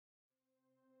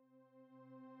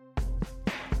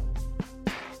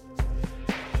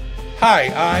Hi,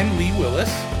 I'm Lee Willis,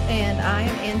 And I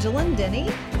am Angela Denny.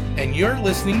 and you're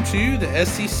listening to the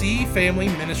SCC Family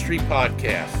Ministry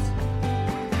Podcast.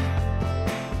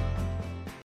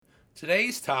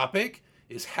 Today's topic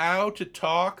is how to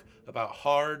talk about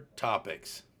hard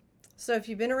topics. So, if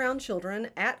you've been around children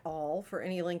at all for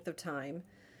any length of time,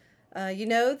 you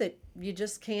know that you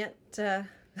just can't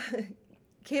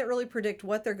can't really predict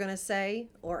what they're going to say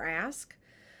or ask,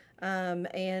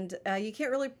 and you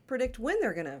can't really predict when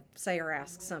they're going to say or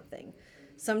ask something.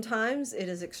 Sometimes it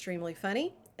is extremely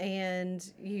funny,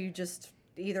 and you just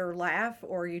either laugh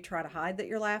or you try to hide that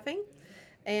you're laughing.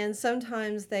 And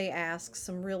sometimes they ask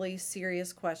some really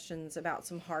serious questions about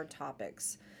some hard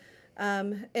topics.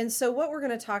 And so, what we're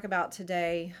going to talk about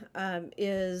today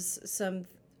is some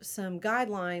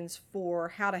guidelines for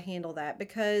how to handle that.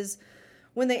 Because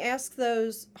when they ask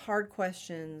those hard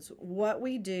questions, what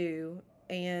we do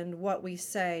and what we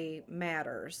say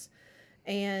matters,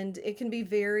 and it can be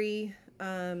very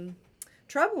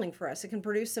troubling for us. It can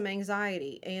produce some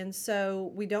anxiety, and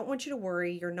so we don't want you to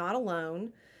worry. You're not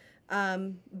alone.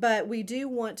 But we do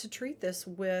want to treat this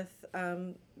with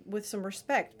some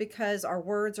respect because our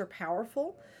words are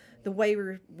powerful. The way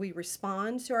we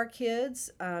respond to our kids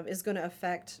is going to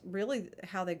affect really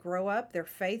how they grow up, their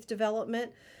faith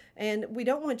development. And we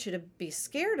don't want you to be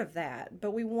scared of that,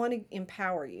 but we want to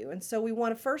empower you. And so we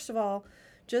want to, first of all,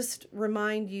 just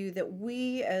remind you that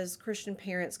we as Christian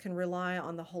parents can rely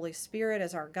on the Holy Spirit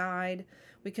as our guide.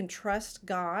 We can trust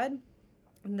God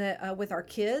with our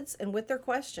kids and with their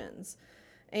questions.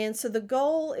 And so the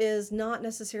goal is not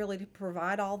necessarily to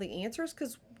provide all the answers,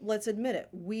 because let's admit it,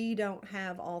 we don't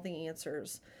have all the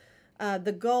answers.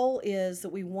 The goal is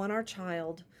that we want our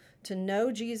child to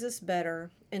know Jesus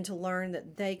better and to learn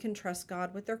that they can trust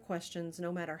God with their questions,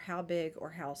 no matter how big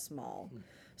or how small.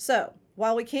 So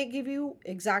while we can't give you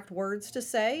exact words to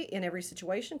say in every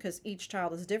situation, because each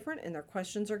child is different and their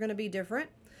questions are going to be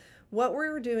different, what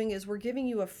we're doing is we're giving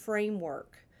you a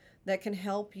framework that can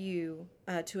help you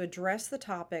to address the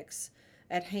topics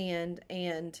at hand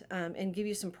and give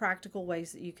you some practical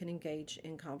ways that you can engage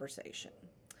in conversation.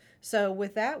 So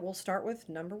with that, we'll start with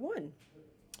number one.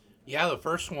 Yeah, the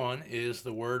first one is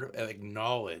the word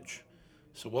acknowledge.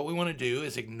 So, what we want to do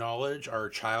is acknowledge our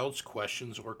child's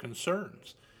questions or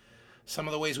concerns. Some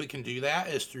of the ways we can do that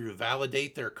is through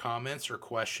validate their comments or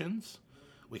questions.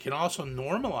 We can also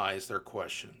normalize their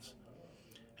questions.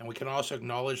 And we can also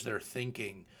acknowledge their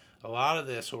thinking. A lot of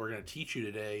this, what we're going to teach you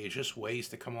today, is just ways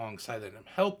to come alongside them and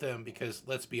help them, because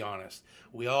let's be honest,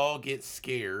 we all get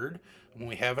scared when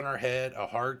we have in our head a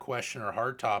hard question or a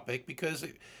hard topic, because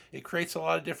it creates a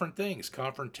lot of different things.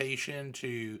 Confrontation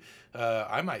to,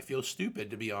 I might feel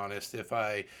stupid, to be honest, if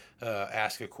I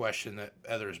ask a question that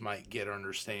others might get or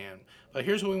understand. But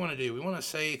here's what we want to do. We want to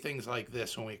say things like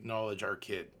this when we acknowledge our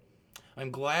kid. I'm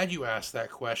glad you asked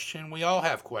that question. We all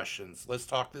have questions. Let's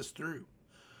talk this through.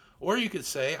 Or you could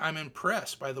say, I'm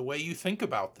impressed by the way you think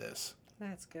about this.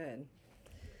 That's good.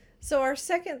 So our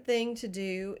second thing to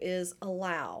do is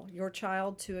allow your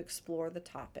child to explore the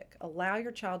topic. Allow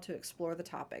your child to explore the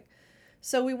topic.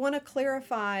 So we want to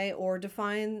clarify or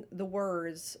define the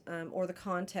words or the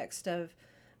context of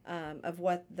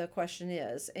what the question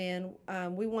is. And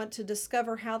we want to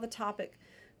discover how the topic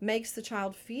makes the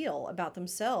child feel about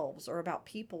themselves or about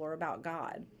people or about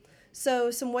God.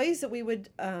 So some ways that we would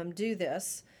do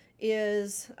this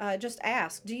is just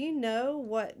ask, do you know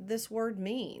what this word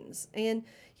means? And,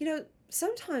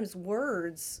 sometimes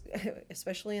words,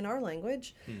 especially in our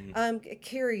language,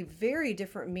 carry very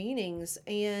different meanings.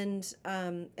 And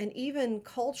even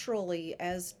culturally,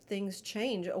 as things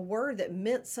change, a word that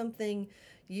meant something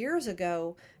years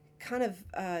ago kind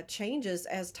of changes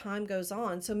as time goes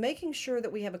on. So making sure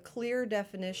that we have a clear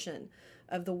definition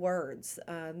of the words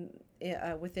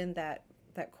within that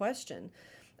question.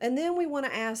 And then we want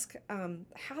to ask,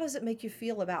 how does it make you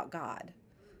feel about God?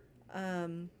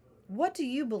 What do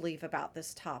you believe about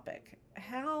this topic?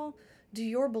 How do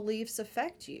your beliefs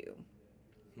affect you?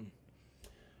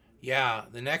 Yeah,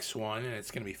 the next one, and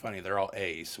it's going to be funny, they're all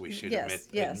A's, so we should Yes.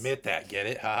 admit that. Get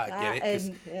it? Get it?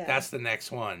 'Cause Yeah. that's the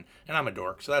next one. And I'm a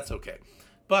dork, so that's okay.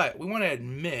 But we want to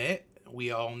admit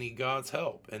we all need God's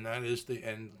help, and that is the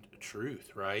end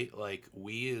truth, right? Like,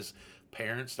 we as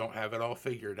parents don't have it all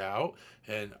figured out,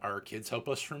 and our kids help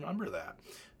us remember that.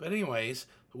 But anyways,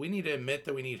 we need to admit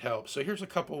that we need help. So here's a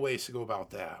couple ways to go about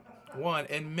that. One,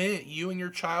 admit you and your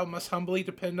child must humbly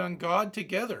depend on God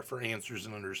together for answers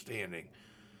and understanding.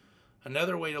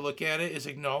 Another way to look at it is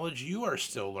acknowledge you are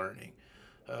still learning.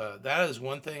 That is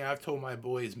one thing I've told my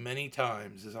boys many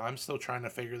times, is I'm still trying to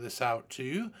figure this out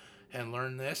too and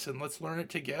learn this, and let's learn it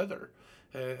together.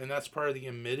 And that's part of the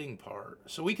emitting part.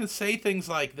 So we can say things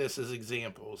like this as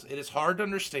examples. It is hard to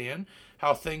understand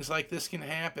how things like this can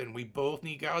happen. We both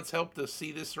need God's help to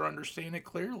see this or understand it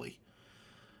clearly.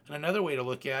 And another way to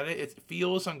look at it, it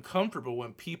feels uncomfortable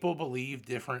when people believe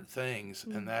different things,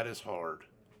 and that is hard.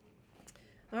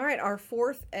 All right, our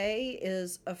fourth A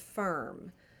is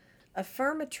affirm.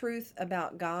 Affirm a truth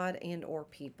about God and or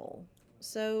people.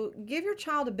 So give your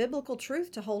child a biblical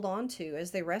truth to hold on to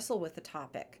as they wrestle with the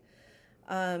topic.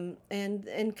 And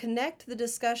connect the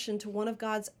discussion to one of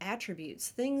God's attributes,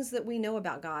 things that we know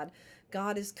about God.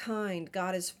 God is kind,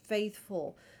 God is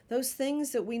faithful, those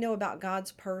things that we know about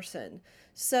God's person.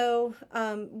 So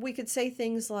we could say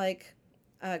things like,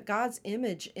 God's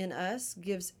image in us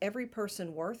gives every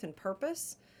person worth and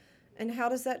purpose. And how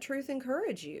does that truth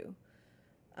encourage you?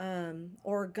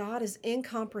 Or God is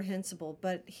incomprehensible,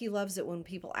 but he loves it when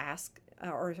people ask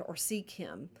or seek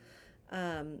him.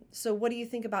 So what do you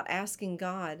think about asking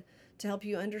God to help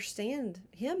you understand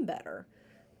him better?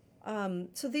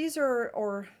 So these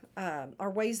are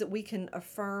ways that we can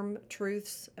affirm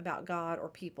truths about God or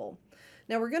people.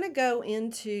 Now we're going to go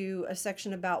into a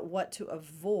section about what to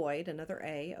avoid, another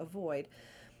A, avoid.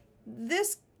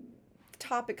 This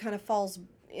topic kind of falls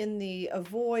in the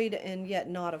avoid and yet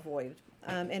not avoid.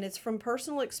 And it's from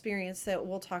personal experience that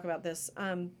we'll talk about this.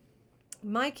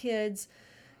 My kids,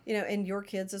 and your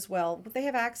kids as well, but they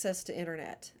have access to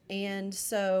internet. And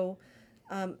so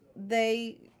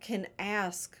they can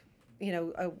ask,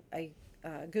 a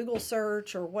Google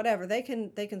search or whatever. They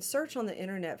can search on the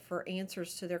internet for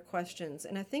answers to their questions.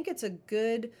 And I think it's a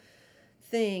good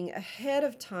thing ahead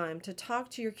of time to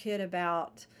talk to your kid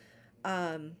about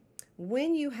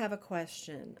when you have a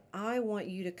question, I want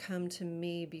you to come to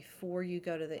me before you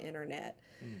go to the internet.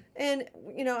 And,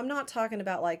 I'm not talking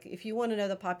about like if you want to know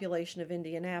the population of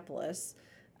Indianapolis,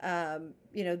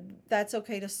 that's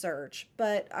okay to search.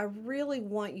 But I really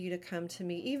want you to come to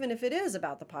me, even if it is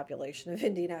about the population of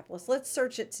Indianapolis. Let's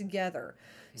search it together.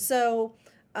 So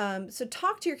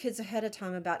talk to your kids ahead of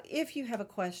time about if you have a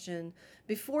question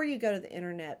before you go to the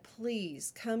internet,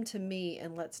 please come to me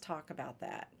and let's talk about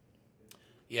that.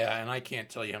 Yeah, and I can't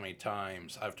tell you how many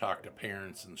times I've talked to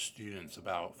parents and students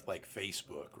about like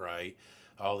Facebook, right?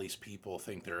 All these people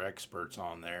think they're experts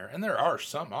on there, and there are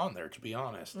some on there, to be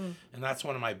honest. And that's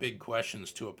one of my big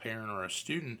questions to a parent or a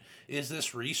student. Is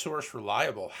this resource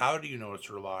reliable? How do you know it's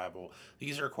reliable?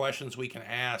 These are questions we can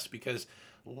ask because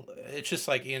it's just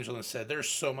like Angela said, there's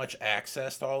so much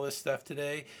access to all this stuff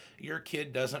today. Your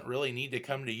kid doesn't really need to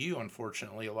come to you,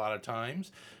 unfortunately, a lot of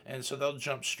times. And so they'll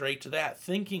jump straight to that,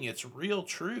 thinking it's real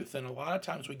truth. And a lot of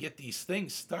times we get these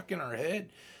things stuck in our head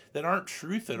that aren't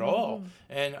truth at all.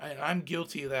 And I'm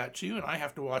guilty of that too. And I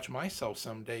have to watch myself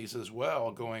some days as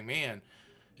well, going, man,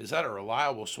 is that a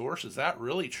reliable source? Is that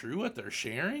really true what they're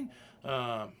sharing?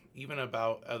 Even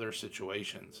about other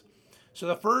situations. So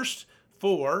the first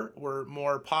four were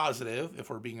more positive, if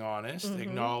we're being honest.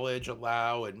 Acknowledge,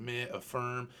 allow, admit,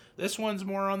 affirm. This one's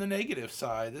more on the negative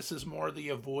side. This is more the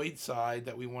avoid side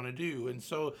that we want to do. And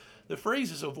so the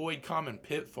phrase is avoid common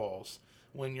pitfalls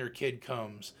when your kid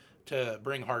comes to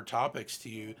bring hard topics to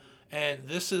you. And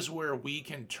this is where we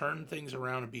can turn things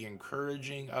around and be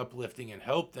encouraging, uplifting, and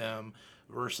help them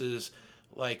versus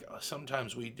like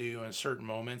sometimes we do in certain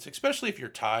moments, especially if you're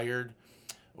tired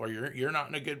or you're not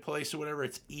in a good place or whatever.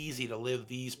 It's easy to live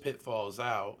these pitfalls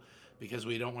out because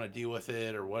we don't want to deal with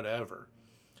it or whatever.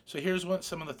 So here's what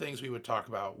some of the things we would talk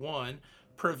about. One,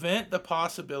 prevent the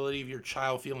possibility of your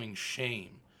child feeling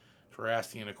shame for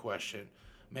asking a question.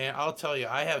 Man, I'll tell you,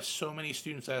 I have so many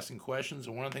students asking questions,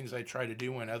 and one of the things I try to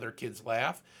do when other kids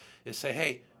laugh is say,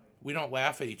 hey, we don't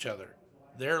laugh at each other.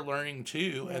 They're learning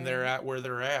too, and they're at where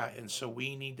they're at. And so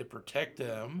we need to protect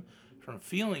them from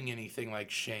feeling anything like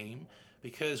shame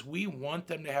because we want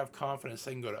them to have confidence.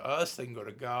 They can go to us, they can go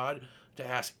to God to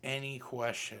ask any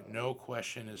question. No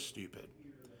question is stupid.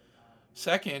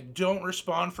 Second, don't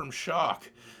respond from shock.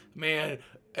 Man,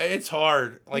 it's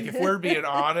hard. Like, if we're being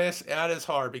honest, that is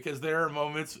hard because there are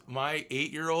moments my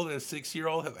 8-year-old and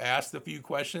 6-year-old have asked a few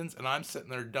questions, and I'm sitting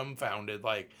there dumbfounded,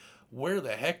 like, where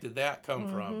the heck did that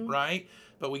come from, right?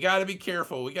 But we got to be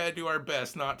careful. We got to do our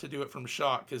best not to do it from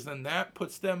shock because then that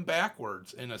puts them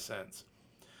backwards in a sense.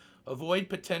 Avoid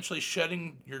potentially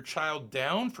shutting your child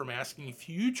down from asking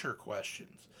future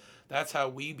questions. That's how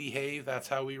we behave. That's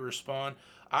how we respond.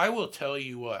 I will tell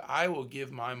you what, I will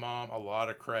give my mom a lot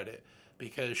of credit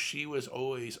because she was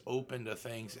always open to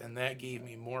things, and that gave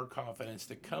me more confidence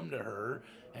to come to her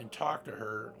and talk to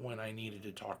her when I needed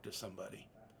to talk to somebody.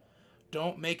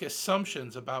 Don't make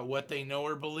assumptions about what they know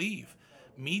or believe.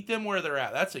 Meet them where they're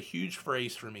at. That's a huge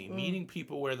phrase for me. Meeting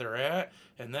people where they're at,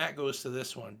 and that goes to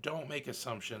this one. Don't make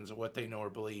assumptions of what they know or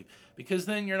believe, because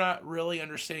then you're not really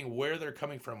understanding where they're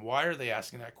coming from. Why are they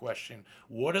asking that question?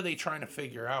 What are they trying to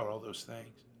figure out? All those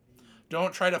things.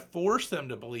 Don't try to force them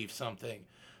to believe something.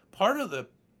 Part of the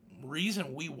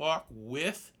reason we walk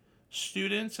with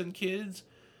students and kids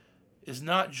is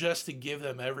not just to give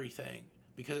them everything,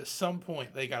 because at some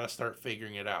point they got to start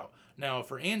figuring it out. Now,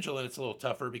 for Angela, it's a little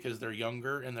tougher because they're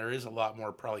younger and there is a lot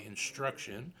more probably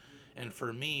instruction. And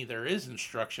for me, there is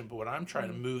instruction, but what I'm trying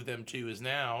to move them to is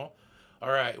now,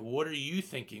 all right, what are you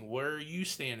thinking? Where are you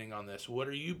standing on this? What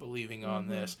are you believing on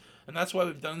this? And that's why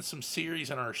we've done some series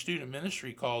in our student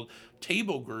ministry called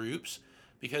Table Groups,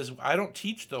 because I don't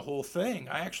teach the whole thing.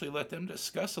 I actually let them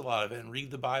discuss a lot of it and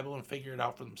read the Bible and figure it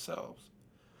out for themselves.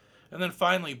 And then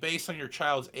finally, based on your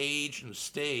child's age and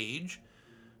stage,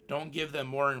 don't give them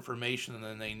more information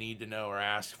than they need to know or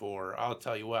ask for. I'll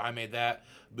tell you what, I made that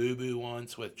boo-boo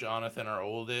once with Jonathan, our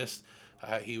oldest.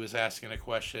 He was asking a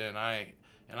question, and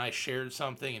I shared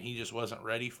something, and he just wasn't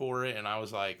ready for it. And I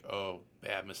was like, oh,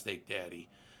 bad mistake, Daddy.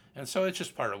 And so it's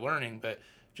just part of learning. But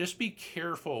just be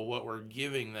careful what we're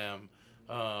giving them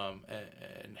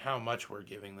and how much we're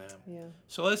giving them. Yeah.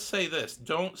 So let's say this.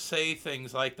 Don't say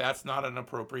things like, that's not an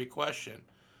appropriate question.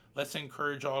 Let's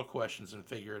encourage all questions and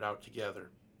figure it out together.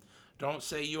 Don't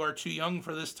say you are too young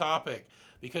for this topic,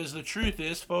 because the truth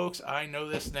is, folks, I know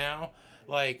this now,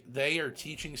 like they are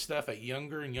teaching stuff at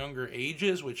younger and younger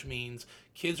ages, which means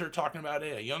kids are talking about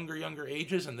it at younger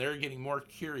ages, and they're getting more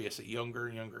curious at younger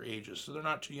and younger ages. So they're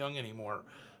not too young anymore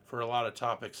for a lot of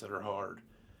topics that are hard.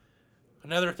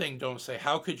 Another thing, don't say,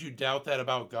 how could you doubt that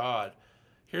about God?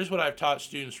 Here's what I've taught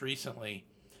students recently.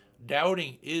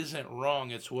 Doubting isn't wrong,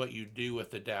 it's what you do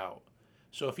with the doubt.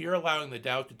 So if you're allowing the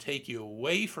doubt to take you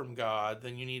away from God,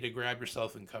 then you need to grab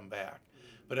yourself and come back.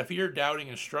 But if you're doubting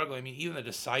and struggling, I mean, even the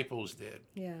disciples did.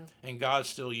 Yeah. And God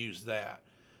still used that.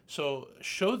 So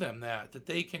show them that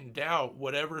they can doubt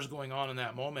whatever's going on in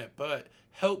that moment, but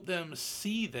help them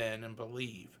see then and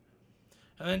believe.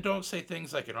 And then don't say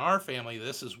things like, in our family,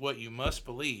 this is what you must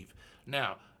believe.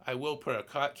 Now, I will put a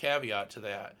caveat to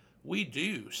that. We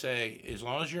do say, as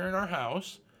long as you're in our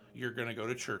house, you're going to go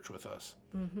to church with us.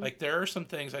 Like there are some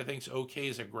things I think is okay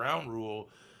as a ground rule,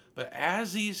 but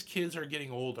as these kids are getting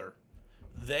older,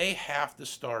 they have to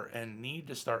start and need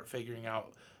to start figuring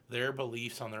out their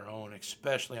beliefs on their own,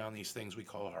 especially on these things we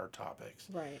call hard topics.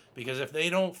 Right. Because if they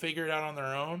don't figure it out on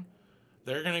their own,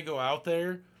 they're going to go out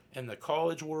there in the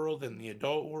college world and the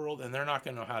adult world, and they're not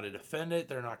going to know how to defend it.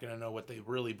 They're not going to know what they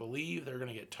really believe. They're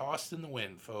going to get tossed in the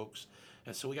wind, folks.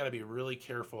 And so we got to be really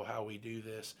careful how we do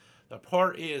this. The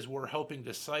part is we're helping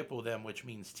disciple them, which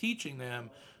means teaching them,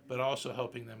 but also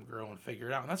helping them grow and figure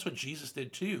it out. And that's what Jesus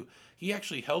did too. He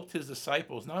actually helped his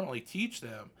disciples not only teach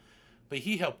them, but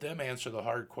he helped them answer the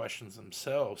hard questions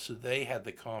themselves, so they had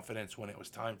the confidence when it was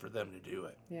time for them to do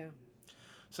it. Yeah.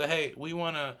 So, hey, we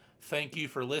want to thank you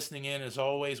for listening in. As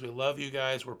always, we love you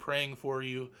guys. We're praying for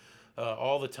you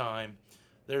all the time.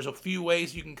 There's a few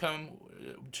ways you can come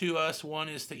to us. One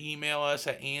is to email us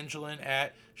at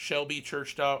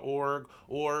angelin@shelbychurch.org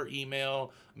or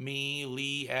email me,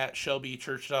 Lee, at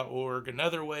shelbychurch.org.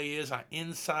 Another way is on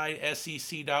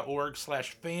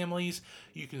insidesec.org/families.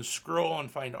 You can scroll and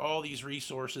find all these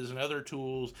resources and other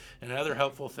tools and other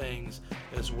helpful things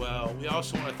as well. We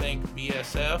also want to thank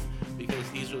BSF,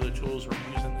 because these are the tools we're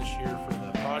using this year for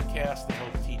the podcast to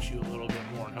help teach you a little bit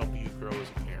more and help you grow as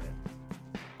a parent.